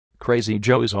Crazy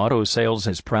Joe's Auto Sales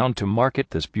is proud to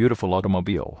market this beautiful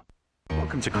automobile.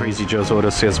 Welcome to Crazy Joe's Auto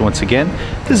Sales once again.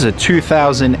 This is a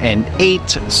 2008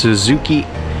 Suzuki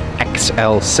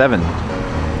XL7.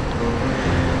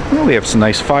 Well, we have some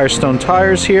nice Firestone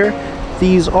tires here.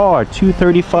 These are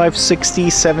 235/60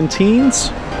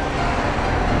 17s.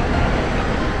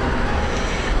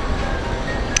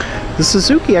 The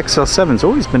Suzuki XL7 has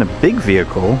always been a big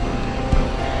vehicle,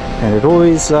 and it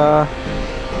always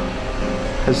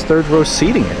has third row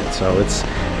seating in it. So it's,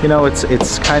 you know,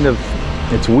 it's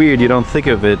weird. You don't think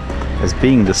of it as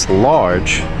being this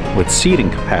large with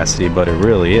seating capacity, but it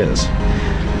really is.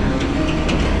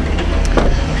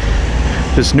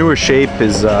 This newer shape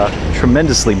is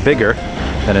tremendously bigger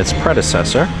than its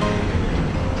predecessor.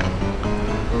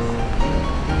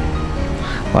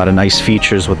 A lot of nice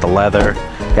features with the leather.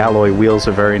 The alloy wheels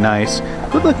are very nice.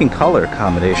 Good looking color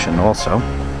combination also.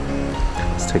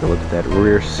 Let's take a look at that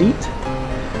rear seat.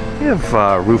 We have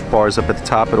roof bars up at the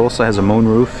top. It also has a moon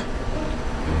roof.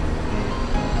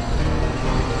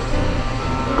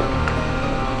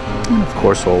 And of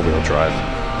course all-wheel drive.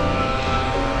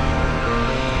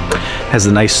 Has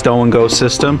a nice stow and go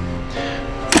system.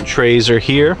 The trays are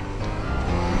here.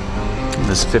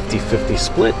 This 50-50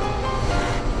 split.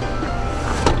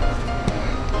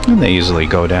 And they easily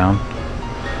go down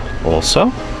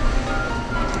also.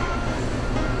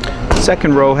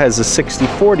 Second row has a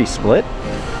 60-40 split.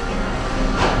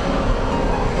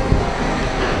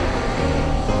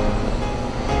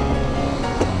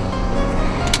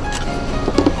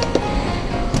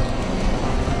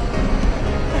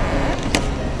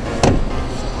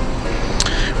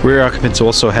 Rear occupants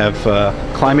also have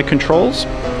climate controls.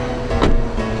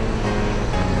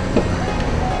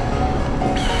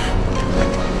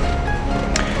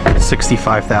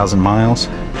 $65,000 miles.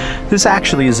 This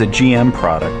actually is a GM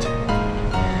product.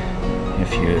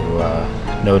 If you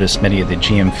notice many of the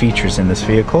GM features in this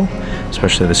vehicle,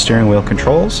 especially the steering wheel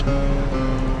controls.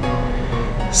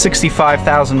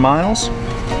 65,000 miles.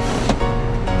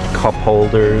 Cup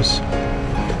holders.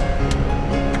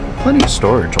 Plenty of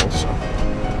storage also.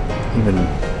 Even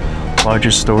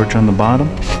larger storage on the bottom.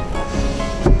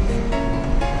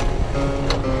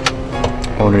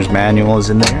 Owner's manual is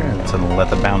in there. It's a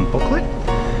leather-bound booklet.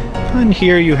 And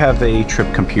here you have a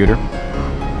trip computer.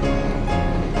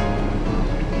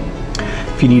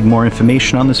 If you need more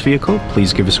information on this vehicle,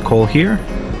 please give us a call here,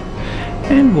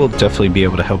 and we'll definitely be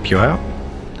able to help you out.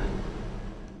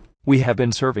 We have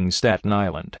been serving Staten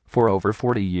Island for over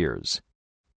 40 years.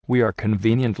 We are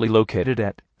conveniently located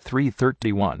at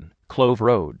 331 Clove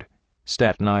Road,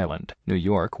 Staten Island, New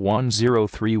York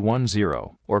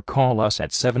 10310, or call us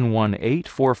at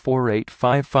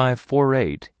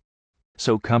 718-448-5548.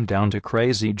 So come down to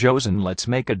Crazy Joe's and let's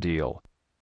make a deal.